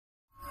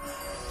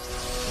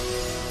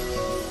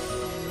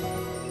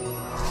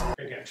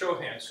Okay, show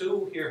of hands.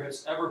 Who here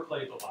has ever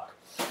played the lottery?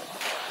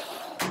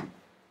 I'd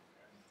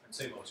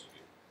say most of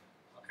you.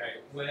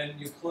 Okay, when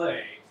you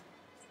play,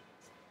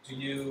 do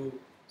you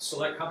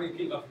select how many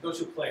people, of those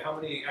who play, how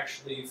many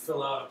actually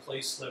fill out a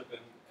play slip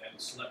and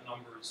select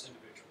numbers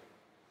individually?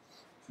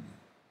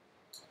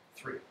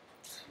 3.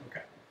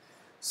 Okay.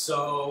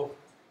 So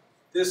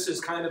this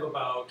is kind of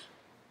about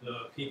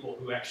the people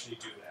who actually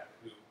do that,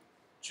 who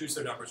choose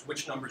their numbers.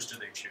 Which numbers do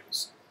they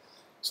choose?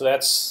 So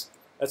that's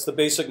the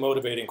basic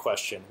motivating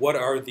question. What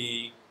are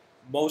the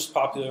most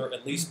popular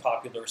and least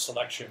popular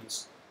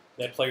selections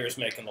that players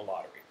make in the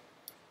lottery?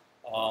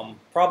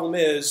 Problem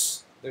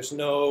is, there's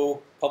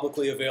no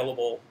publicly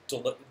available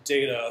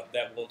data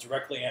that will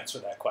directly answer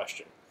that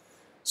question.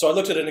 So I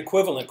looked at an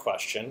equivalent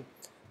question,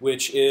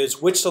 which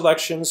is which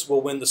selections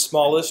will win the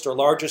smallest or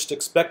largest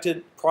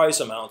expected prize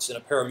amounts in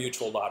a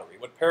parimutuel lottery.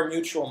 What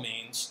parimutuel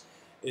means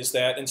is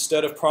that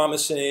instead of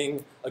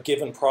promising a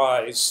given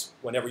prize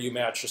whenever you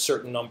match a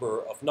certain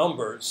number of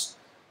numbers,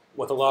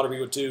 what the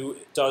lottery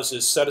does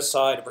is set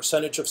aside a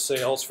percentage of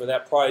sales for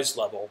that prize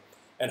level,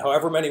 and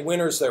however many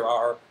winners there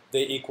are,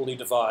 they equally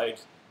divide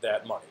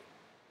that money.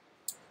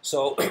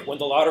 So when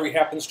the lottery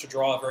happens to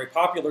draw a very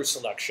popular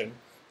selection,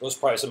 those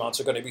prize amounts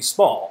are going to be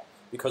small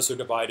because they're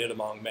divided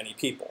among many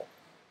people.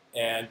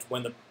 And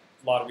when the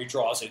lottery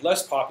draws a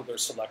less popular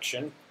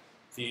selection,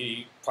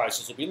 the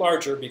prizes will be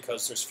larger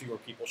because there's fewer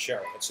people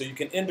sharing it. So you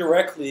can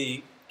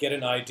indirectly get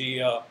an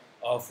idea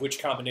of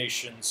which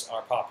combinations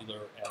are popular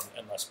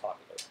and less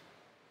popular.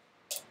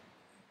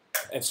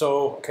 And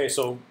so, okay,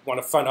 so want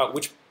to find out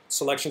which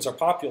selections are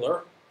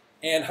popular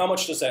and how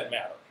much does that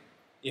matter?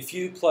 If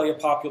you play a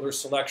popular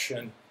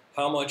selection,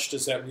 how much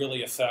does that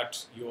really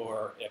affect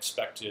your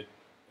expected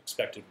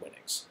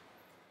winnings?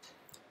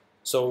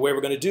 So the way we're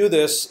going to do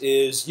this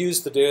is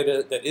use the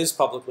data that is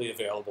publicly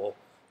available,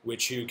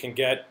 which you can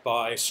get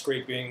by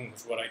scraping,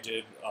 what I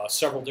did,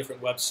 several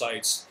different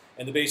websites.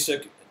 And the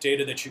basic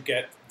data that you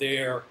get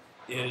there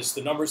is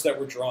the numbers that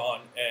were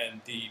drawn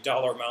and the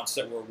dollar amounts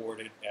that were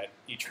awarded at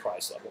each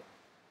prize level.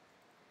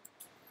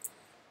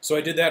 So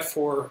I did that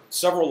for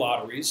several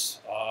lotteries,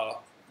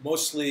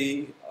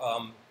 mostly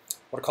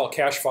what I call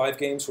cash 5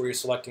 games, where you're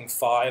selecting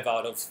 5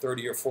 out of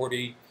 30 or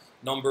 40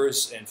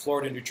 numbers in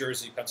Florida, New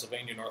Jersey,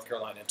 Pennsylvania, North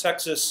Carolina, and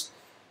Texas.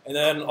 And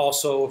then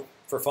also,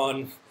 for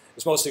fun,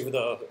 it's mostly for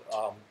the,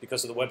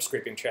 because of the web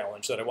scraping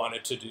challenge that I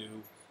wanted to do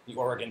the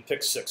Oregon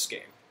Pick 6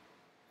 game.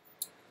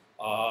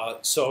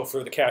 So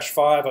for the cash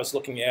 5, I was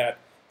looking at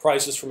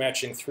prizes for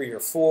matching 3 or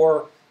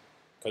 4,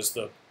 because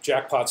the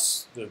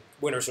jackpots, the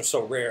winners are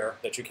so rare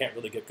that you can't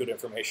really get good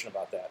information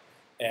about that.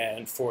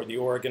 And for the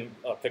Oregon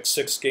Pick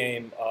 6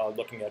 game,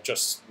 looking at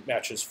just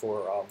matches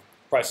for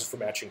prizes for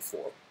matching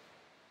 4.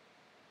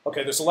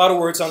 Okay, there's a lot of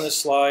words on this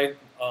slide.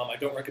 I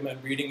don't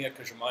recommend reading it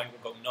because your mind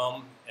will go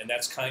numb, and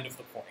that's kind of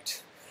the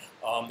point.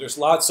 There's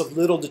lots of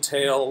little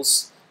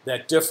details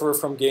that differ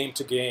from game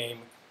to game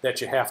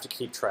that you have to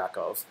keep track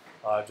of.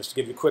 Just to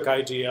give you a quick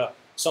idea,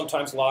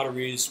 sometimes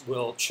lotteries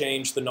will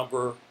change the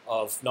number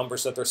of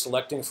numbers that they're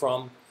selecting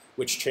from,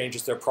 which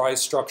changes their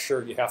prize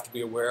structure. You have to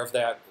be aware of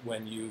that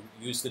when you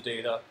use the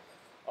data.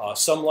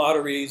 Some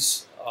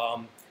lotteries,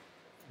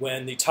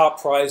 when the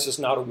top prize is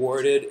not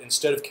awarded,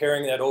 instead of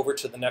carrying that over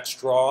to the next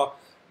draw,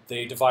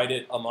 they divide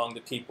it among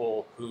the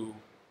people who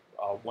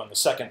won the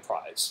second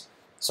prize.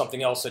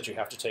 Something else that you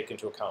have to take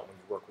into account when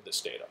you work with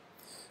this data.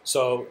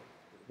 So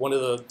one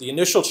of the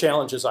initial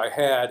challenges I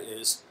had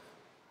is,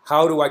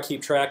 how do I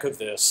keep track of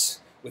this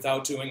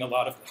without doing a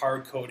lot of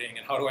hard coding,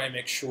 and how do I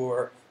make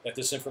sure that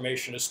this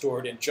information is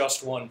stored in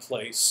just one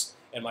place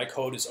and my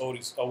code is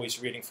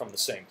always reading from the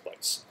same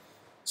place?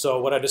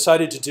 So what I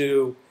decided to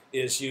do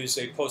is use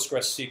a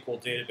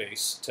PostgreSQL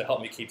database to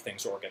help me keep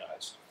things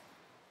organized.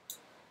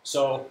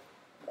 So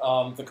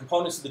the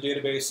components of the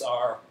database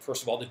are,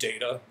 first of all, the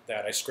data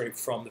that I scraped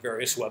from the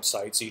various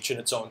websites, each in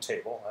its own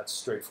table. That's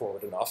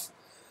straightforward enough.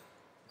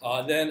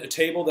 Then a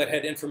table that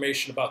had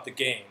information about the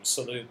game.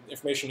 So the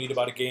information you need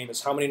about a game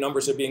is how many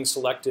numbers are being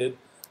selected,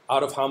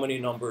 out of how many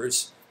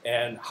numbers,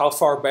 and how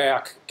far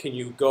back can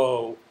you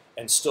go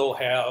and still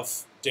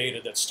have data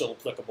that's still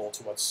applicable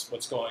to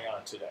what's going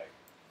on today.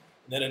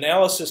 And then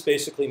analysis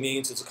basically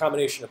means it's a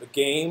combination of a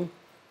game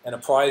and a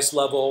prize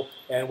level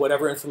and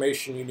whatever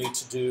information you need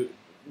to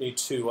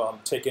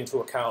take into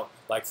account,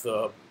 like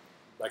the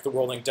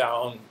rolling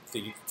down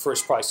the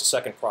first prize to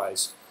second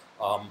prize.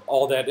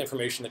 All that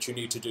information that you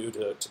need to do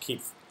to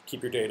keep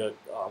your data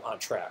on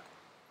track.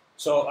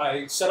 So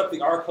I set up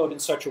the R code in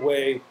such a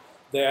way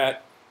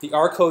that the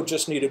R code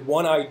just needed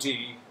one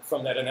ID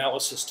from that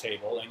analysis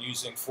table, and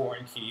using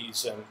foreign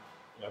keys and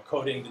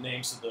coding the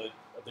names of the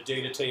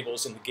data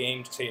tables in the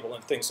game table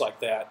and things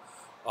like that.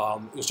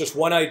 It was just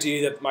one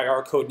ID that my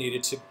R code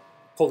needed to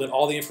pull in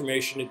all the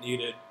information it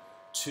needed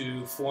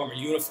to form a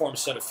uniform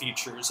set of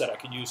features that I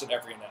could use in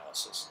every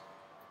analysis.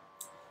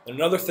 And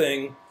another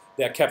thing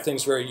that kept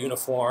things very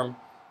uniform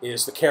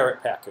is the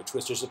carrot package,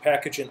 which is a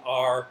package in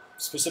R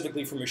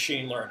specifically for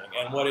machine learning.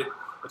 And what it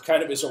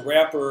kind of is a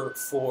wrapper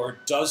for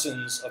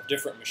dozens of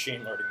different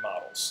machine learning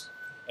models.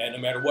 And no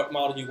matter what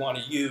model you want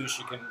to use,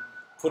 you can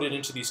put it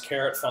into these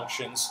caret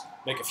functions,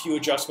 make a few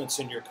adjustments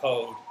in your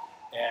code,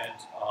 and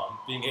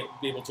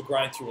be able to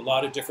grind through a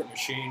lot of different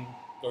machine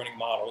learning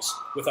models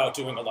without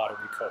doing a lot of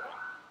recoding.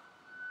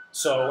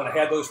 So when I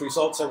had those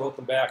results, I wrote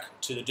them back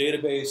to the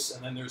database,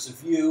 and then there's a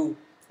view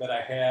that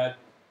I had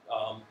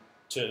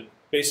to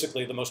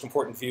basically the most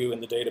important view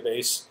in the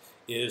database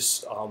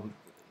is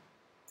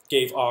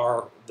gave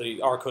the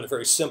R code a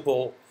very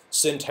simple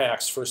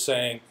syntax for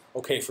saying,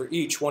 okay, for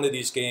each one of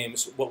these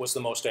games, what was the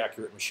most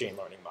accurate machine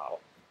learning model?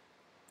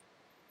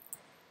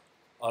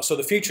 So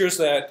the features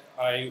that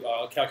I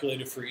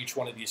calculated for each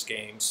one of these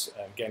games,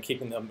 again,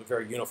 keeping them a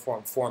very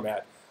uniform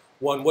format.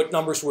 One, what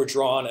numbers were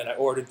drawn, and I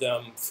ordered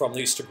them from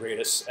least to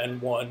greatest,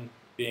 N1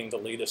 being the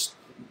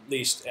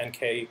least,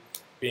 NK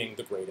being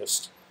the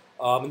greatest.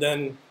 And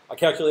then I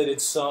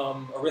calculated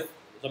some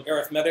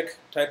arithmetic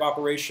type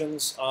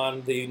operations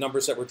on the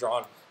numbers that were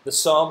drawn. The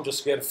sum,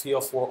 just to get a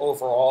feel for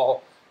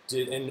overall,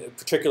 in a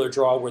particular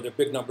draw, were there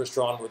big numbers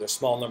drawn, were there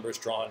small numbers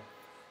drawn.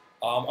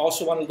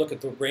 Also wanted to look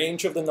at the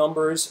range of the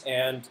numbers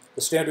and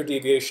the standard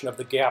deviation of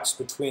the gaps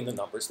between the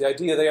numbers. The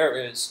idea there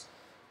is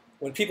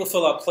when people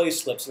fill out play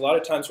slips, a lot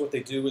of times what they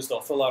do is they'll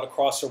fill out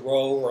across a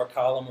row or a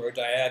column or a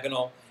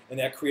diagonal, and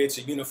that creates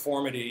a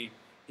uniformity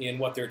in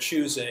what they're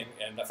choosing,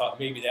 and I thought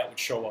maybe that would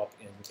show up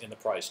in the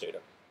prize data.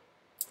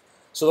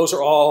 So those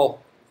are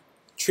all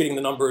treating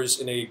the numbers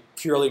in a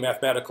purely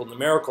mathematical,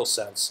 numerical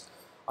sense.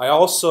 I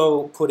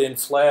also put in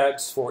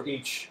flags for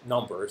each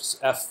numbers.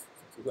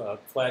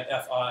 Flag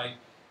Fi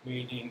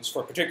means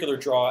for a particular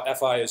draw,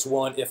 Fi is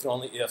 1 if and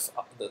only if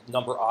the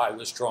number I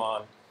was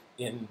drawn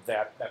in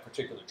that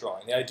particular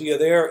drawing. The idea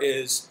there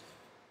is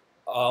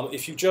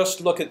if you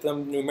just look at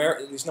them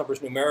these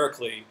numbers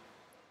numerically,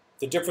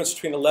 the difference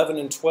between 11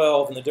 and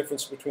 12 and the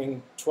difference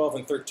between 12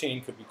 and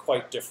 13 could be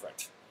quite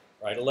different.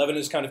 Right? 11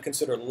 is kind of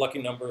considered a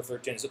lucky number,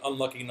 13 is an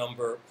unlucky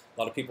number. A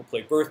lot of people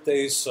play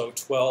birthdays, so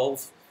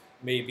 12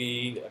 may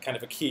be kind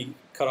of a key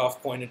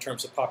cutoff point in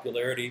terms of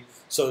popularity.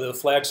 So the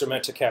flags are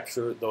meant to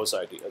capture those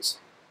ideas.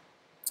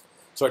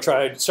 So I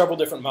tried several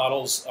different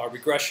models,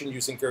 regression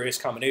using various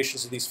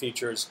combinations of these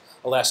features,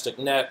 elastic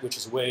net, which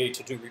is a way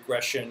to do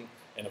regression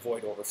and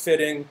avoid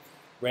overfitting,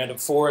 random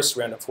forest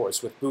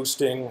with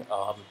boosting,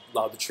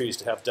 allowed the trees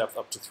to have depth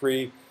up to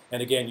 3,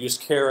 and again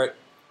used caret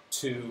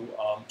to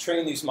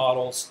train these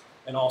models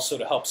and also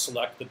to help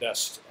select the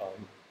best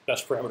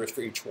parameters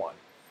for each one.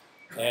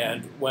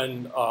 And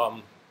when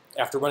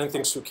after running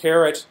things through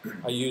caret,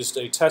 I used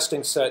a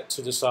testing set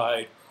to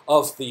decide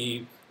of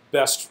the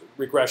best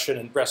regression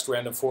and best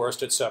random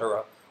forest,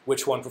 etc.,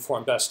 which one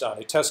performed best on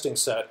a testing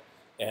set,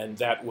 and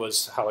that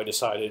was how I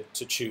decided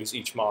to choose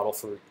each model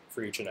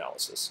for each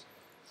analysis.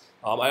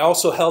 I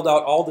also held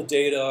out all the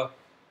data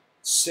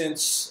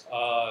since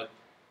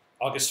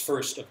August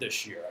 1st of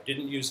this year. I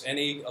didn't use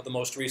any of the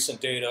most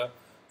recent data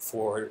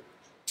for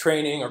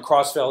training or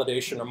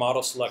cross-validation or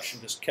model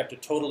selection, just kept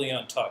it totally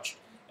untouched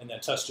and then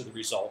tested the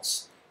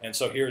results. And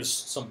so here's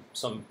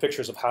some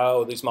pictures of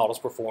how these models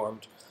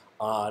performed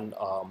on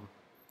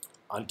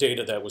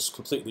data that was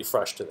completely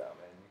fresh to them.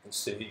 And you can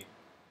see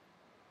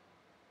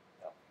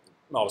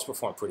models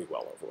performed pretty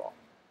well overall.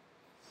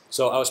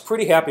 So I was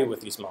pretty happy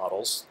with these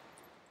models,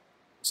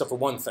 except for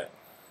one thing,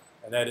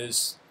 and that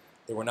is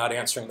they were not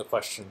answering the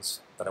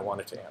questions that I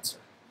wanted to answer,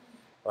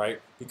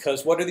 right?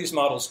 Because what are these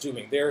models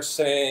doing? They're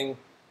saying,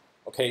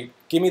 okay,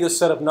 give me this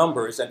set of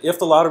numbers, and if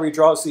the lottery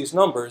draws these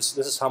numbers,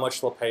 this is how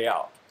much they'll pay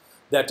out.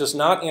 That does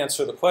not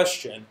answer the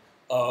question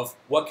of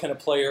what can a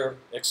player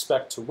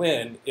expect to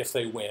win if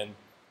they win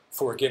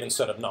for a given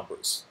set of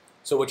numbers.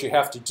 So what you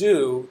have to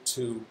do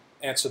to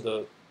answer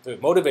the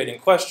motivating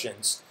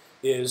questions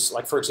is,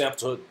 like for example,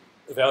 to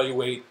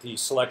evaluate the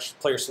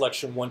player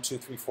selection 1, 2,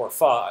 3, 4,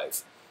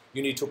 5.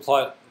 You need to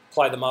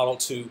apply the model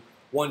to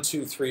 1,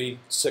 2, 3,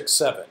 6,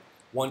 7,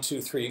 1,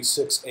 2, 3,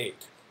 6,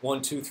 8,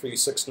 1, 2, 3,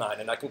 6, 9,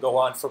 and I can go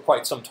on for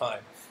quite some time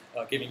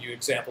giving you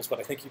examples, but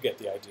I think you get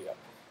the idea.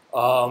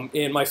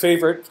 In my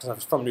favorite, because I'm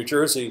from New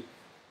Jersey,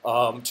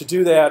 to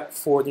do that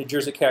for the New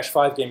Jersey Cash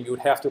 5 game, you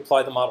would have to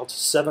apply the model to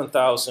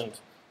 7,000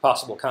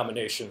 possible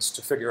combinations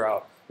to figure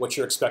out what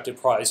your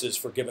expected prize is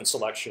for a given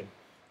selection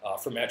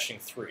for matching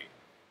 3.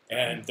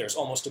 And there's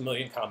almost 1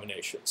 million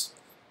combinations.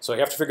 So you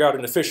have to figure out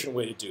an efficient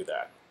way to do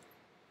that.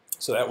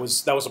 So that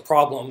was a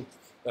problem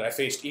that I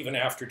faced even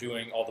after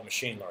doing all the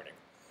machine learning.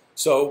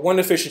 So one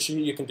efficiency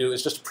you can do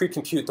is just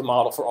pre-compute the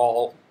model for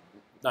all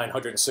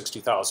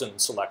 960,000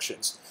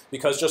 selections.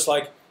 Because just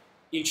like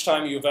each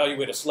time you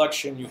evaluate a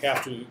selection, you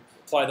have to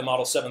apply the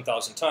model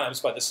 7,000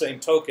 times. By the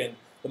same token,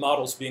 the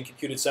model is being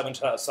computed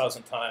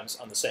 7,000 times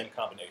on the same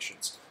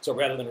combinations. So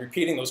rather than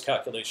repeating those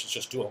calculations,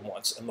 just do them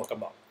once and look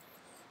them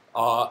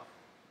up.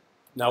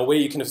 Now, a way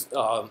you can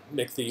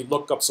make the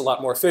lookups a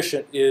lot more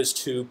efficient is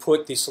to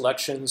put the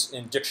selections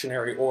in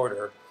dictionary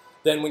order.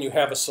 Then when you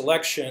have a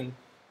selection,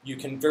 you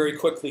can very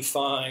quickly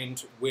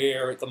find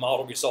where the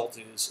model result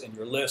is in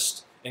your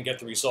list and get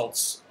the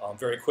results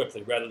very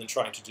quickly, rather than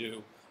trying to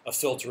do a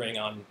filtering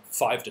on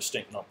 5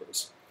 distinct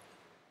numbers.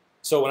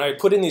 So when I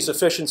put in these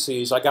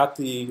efficiencies, I got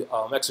the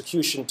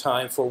execution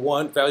time for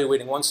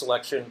evaluating one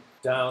selection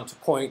down to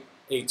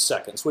 8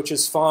 seconds, which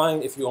is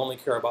fine if you only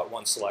care about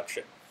one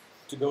selection.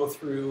 To go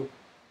through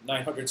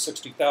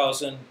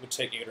 960,000 would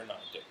take 8 or 9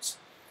 days.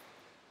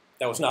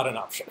 That was not an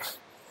option.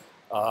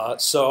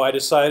 So I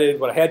decided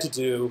what I had to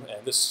do,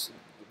 and this,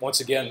 once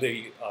again,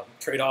 the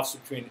trade-offs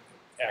between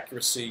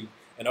accuracy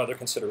and other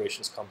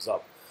considerations comes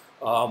up.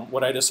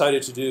 What I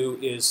decided to do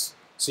is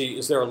see,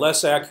 is there a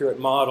less accurate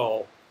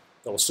model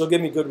that will still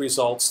give me good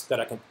results that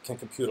I can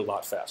compute a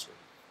lot faster?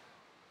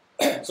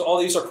 So all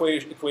these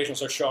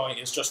equations are showing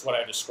is just what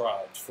I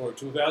described.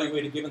 To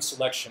evaluate a given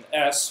selection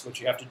S,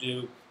 what you have to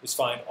do is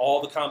find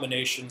all the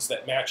combinations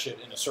that match it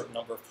in a certain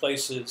number of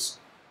places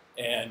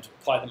and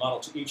apply the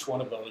model to each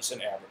one of those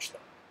and average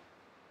them.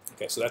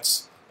 Okay, so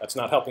that's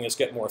not helping us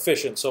get more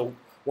efficient. So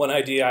one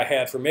idea I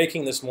had for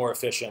making this more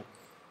efficient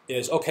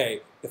is,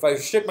 okay, if I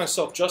restrict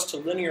myself just to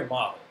linear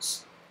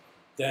models,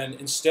 then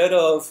instead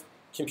of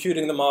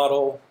computing the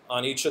model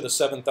on each of the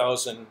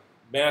 7,000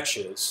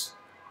 matches,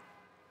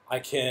 I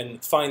can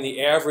find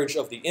the average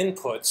of the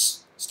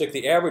inputs, stick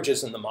the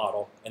averages in the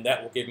model, and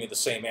that will give me the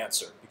same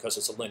answer because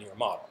it's a linear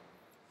model.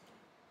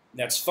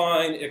 That's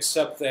fine,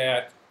 except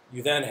that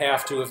you then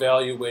have to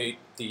evaluate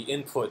the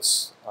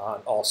inputs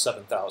on all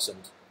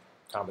 7,000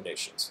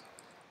 combinations.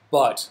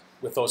 But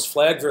with those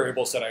flag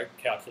variables that I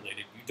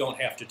calculated, you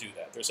don't have to do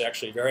that. There's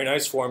actually a very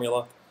nice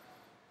formula,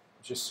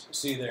 just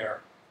see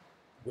there,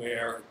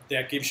 where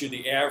that gives you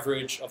the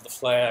average of the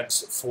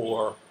flags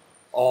for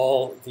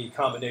all the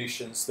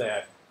combinations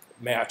that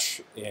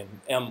match in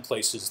M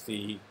places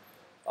the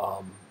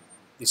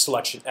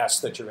selection S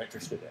that you're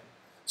interested in.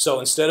 So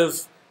instead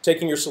of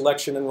taking your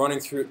selection and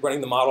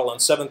running the model on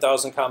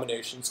 7,000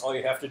 combinations, all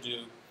you have to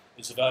do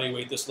is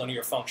evaluate this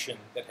linear function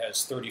that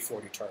has 30,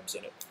 40 terms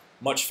in it.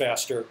 Much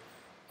faster.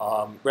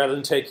 Rather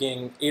than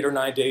taking 8 or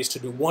 9 days to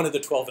do one of the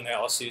 12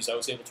 analyses, I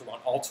was able to run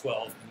all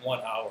 12 in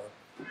 1 hour.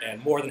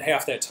 And more than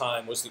half that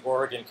time was the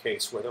Oregon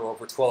case, where there were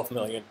over 12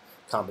 million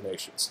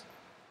combinations.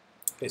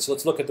 Okay, so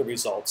let's look at the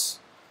results.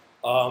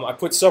 I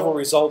put several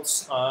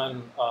results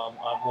on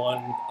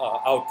one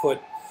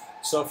output.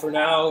 So for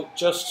now,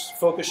 just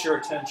focus your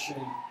attention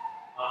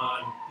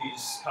on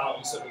these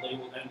columns that are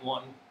labeled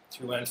N1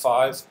 through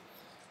N5.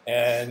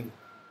 And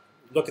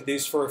look at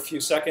these for a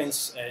few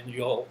seconds, and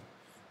you'll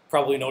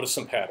probably notice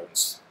some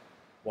patterns.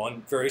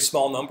 One, very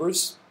small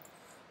numbers,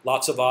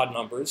 lots of odd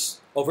numbers.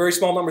 Oh, very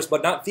small numbers,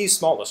 but not the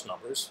smallest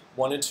numbers.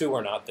 1 and 2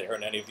 are not there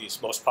in any of these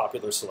most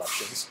popular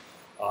selections.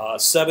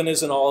 7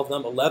 is in all of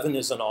them, 11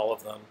 is in all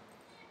of them.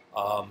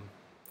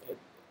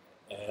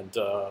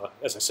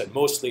 As I said,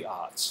 mostly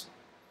odds.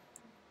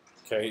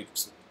 Okay,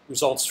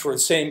 results for the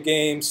same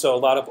game, so a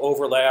lot of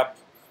overlap,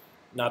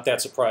 not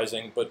that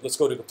surprising, but let's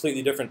go to a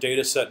completely different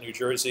data set, New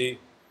Jersey.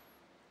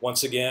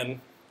 Once again,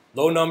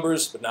 low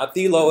numbers, but not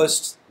the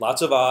lowest,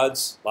 lots of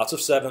odds, lots of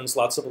 7s,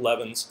 lots of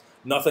 11s,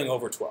 nothing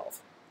over 12.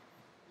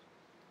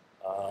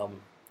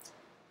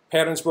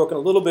 Patterns broken a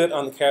little bit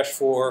on the cache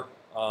 4.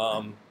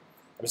 I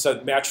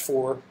said match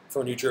 4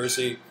 for New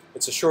Jersey.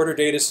 It's a shorter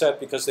data set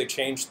because they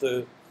changed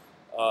the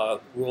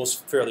rules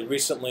fairly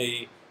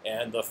recently,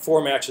 and the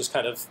 4 match is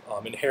kind of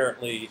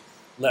inherently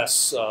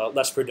less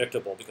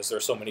predictable because there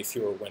are so many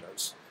fewer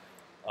winners.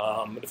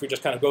 But if we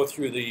just kind of go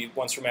through the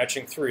ones for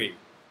matching 3,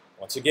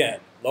 once again,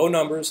 low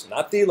numbers,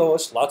 not the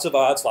lowest, lots of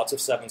odds, lots of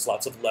 7s,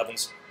 lots of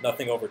 11s,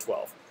 nothing over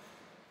 12.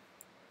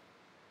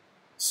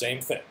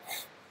 Same thing.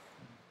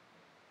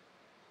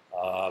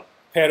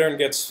 Pattern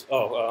gets,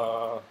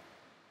 again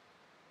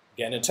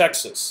in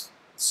Texas,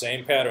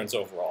 same patterns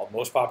overall.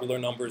 Most popular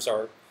numbers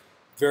are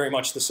very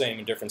much the same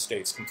in different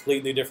states,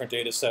 completely different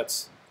data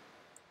sets.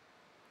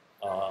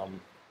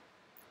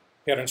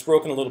 Patterns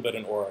broken a little bit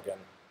in Oregon,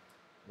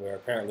 where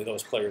apparently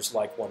those players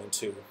like 1 and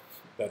 2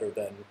 better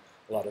than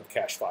a lot of the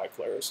cache 5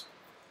 players.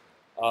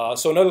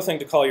 So another thing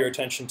to call your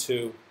attention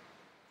to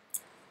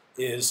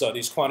is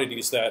these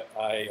quantities that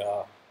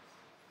I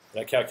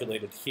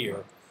calculated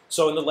here.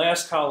 So in the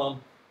last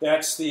column,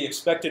 that's the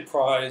expected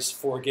prize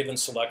for a given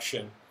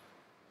selection,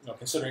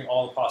 considering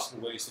all the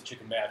possible ways that you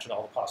can match and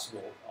all the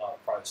possible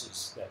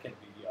prizes that can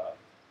be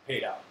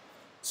paid out.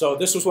 So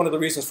this was one of the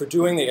reasons for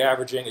doing the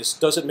averaging is,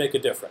 does it make a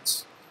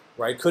difference?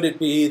 Right? Could it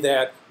be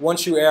that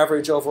once you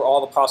average over all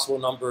the possible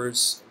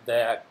numbers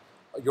that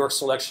your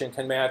selection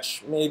can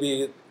match,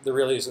 maybe there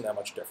really isn't that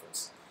much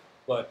difference.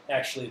 But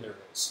actually there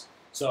is.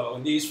 So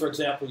in these, for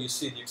example, you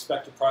see the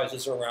expected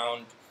prizes are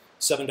around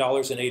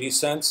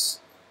 $7.80.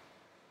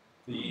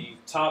 The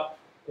top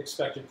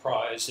expected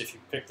prize, if you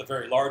pick the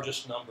very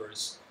largest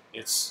numbers,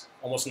 it's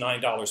almost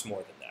 $9 more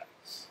than that.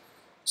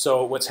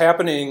 So what's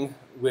happening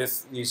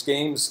with these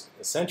games,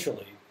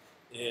 essentially,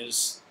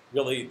 is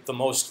really the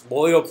most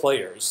loyal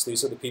players.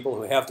 These are the people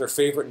who have their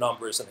favorite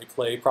numbers and they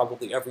play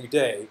probably every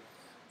day.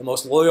 The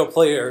most loyal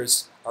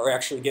players are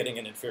actually getting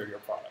an inferior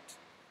product.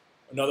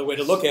 Another way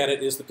to look at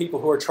it is the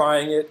people who are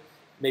trying it,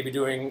 maybe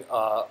doing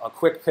a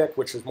quick pick,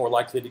 which is more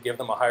likely to give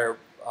them a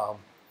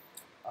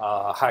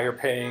higher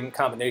paying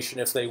combination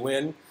if they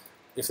win.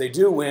 If they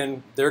do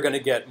win, they're going to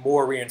get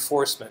more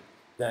reinforcement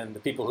than the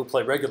people who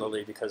play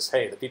regularly because,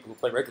 hey, the people who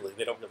play regularly,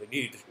 they don't really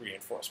need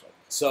reinforcement.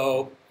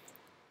 So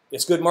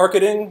it's good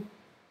marketing,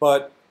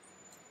 but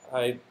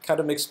it kind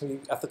of makes me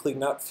ethically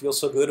not feel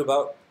so good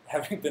about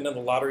having been in the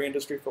lottery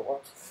industry for a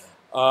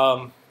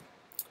while.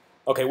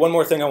 Okay, one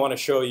more thing I want to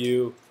show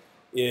you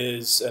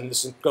is, and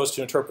this goes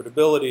to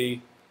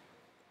interpretability,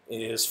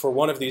 is for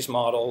one of these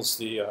models,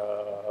 the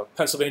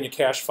Pennsylvania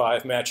Cash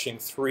 5 matching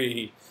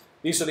 3,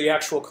 these are the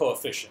actual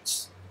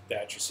coefficients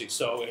that you see.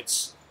 So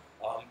it's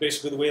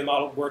basically the way the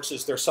model works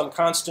is there's some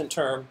constant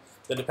term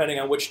that depending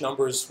on which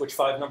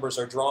 5 numbers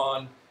are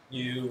drawn,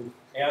 you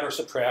add or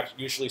subtract,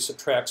 usually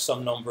subtract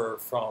some number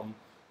from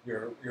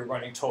your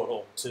running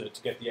total to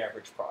get the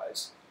average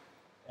prize.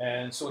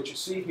 And so what you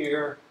see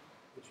here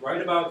is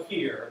right about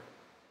here,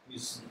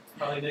 these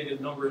highly negative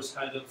numbers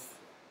kind of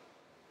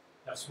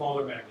have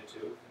smaller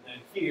magnitude. And then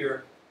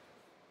here,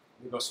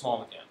 we go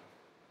small again.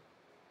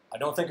 I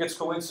don't think it's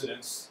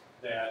coincidence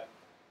that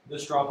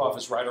this drop-off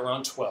is right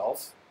around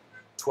 12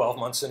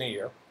 months in a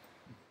year.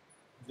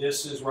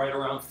 This is right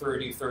around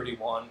 30,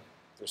 31.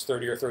 There's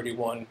 30 or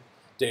 31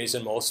 days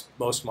in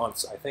most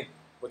months. I think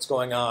what's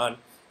going on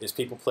is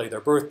people play their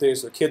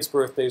birthdays, their kids'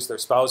 birthdays, their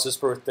spouses'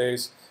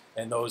 birthdays,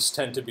 and those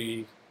tend to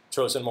be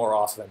chosen more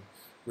often,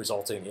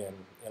 resulting in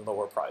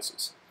lower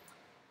prizes.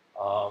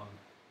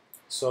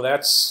 So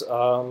that's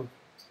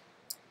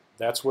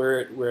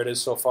where it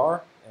is so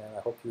far, and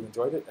I hope you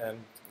enjoyed it,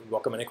 and we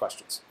welcome any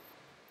questions.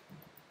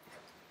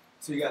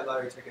 So you got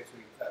lottery tickets for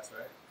your test,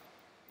 right?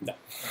 No.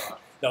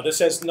 No, this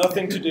has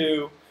nothing to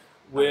do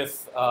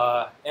with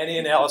any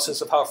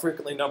analysis of how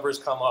frequently numbers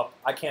come up.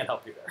 I can't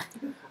help you there.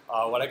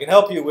 What I can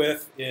help you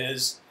with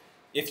is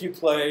if you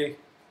play,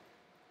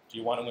 do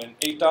you want to win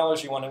 $8?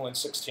 Do you want to win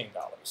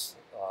 $16?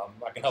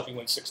 I can help you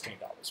win $16.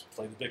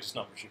 Play the biggest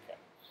numbers you can.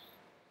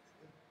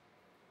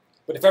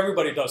 But if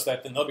everybody does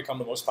that, then they'll become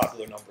the most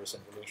popular numbers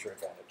and you'll lose your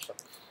advantage. So,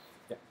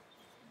 yeah.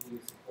 Do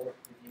you support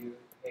review,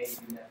 pay,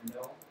 you never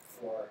know,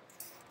 or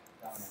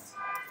dominance?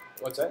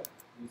 What's that?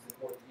 Do you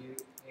support review,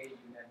 pay,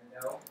 you never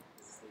know?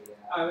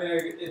 I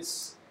mean,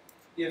 it's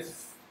if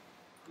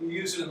you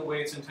use it in the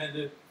way it's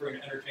intended for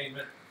an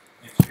entertainment,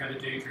 and if you kind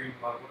of daydream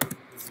about what it would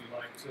be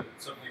like to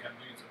suddenly have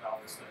millions of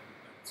dollars, then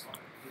it's fine.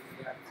 Do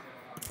you have to tell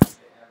how much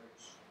the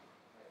average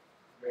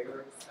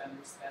regular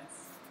spender spends?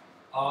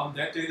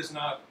 That data is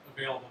not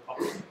available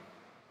publicly.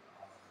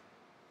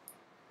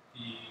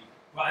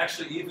 Well,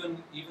 actually,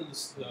 even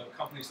the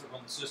companies that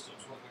run the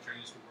systems, one of which I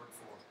used to work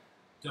for,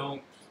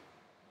 don't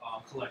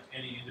collect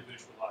any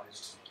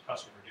individualized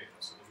customer data.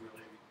 So there's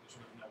really no way to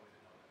know that.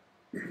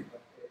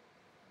 But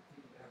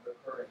you have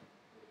recurring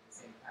the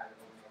same pattern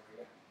over and over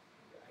again.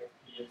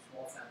 You do a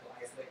small sample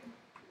isolate and you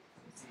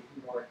see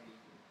who are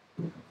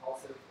the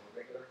compulsive or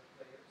regular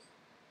players.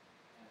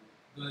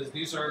 And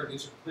these are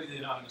completely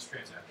anonymous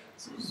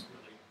transactions. It's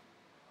really,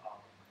 I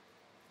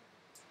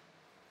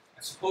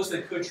suppose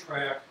they could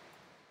track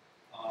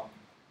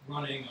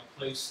running a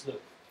play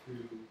slip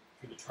through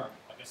the terminal.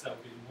 I guess that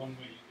would be one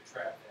way you could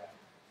track that.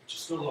 But you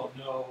still don't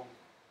know,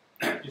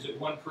 is it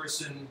one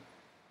person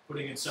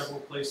putting in several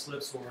play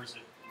slips, or is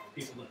it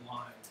people in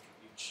line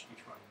each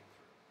running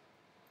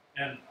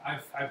through? And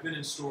I've been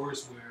in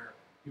stores where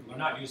people are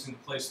not using the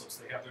play slips;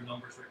 they have their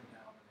numbers written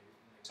down, and they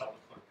tell the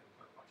clerk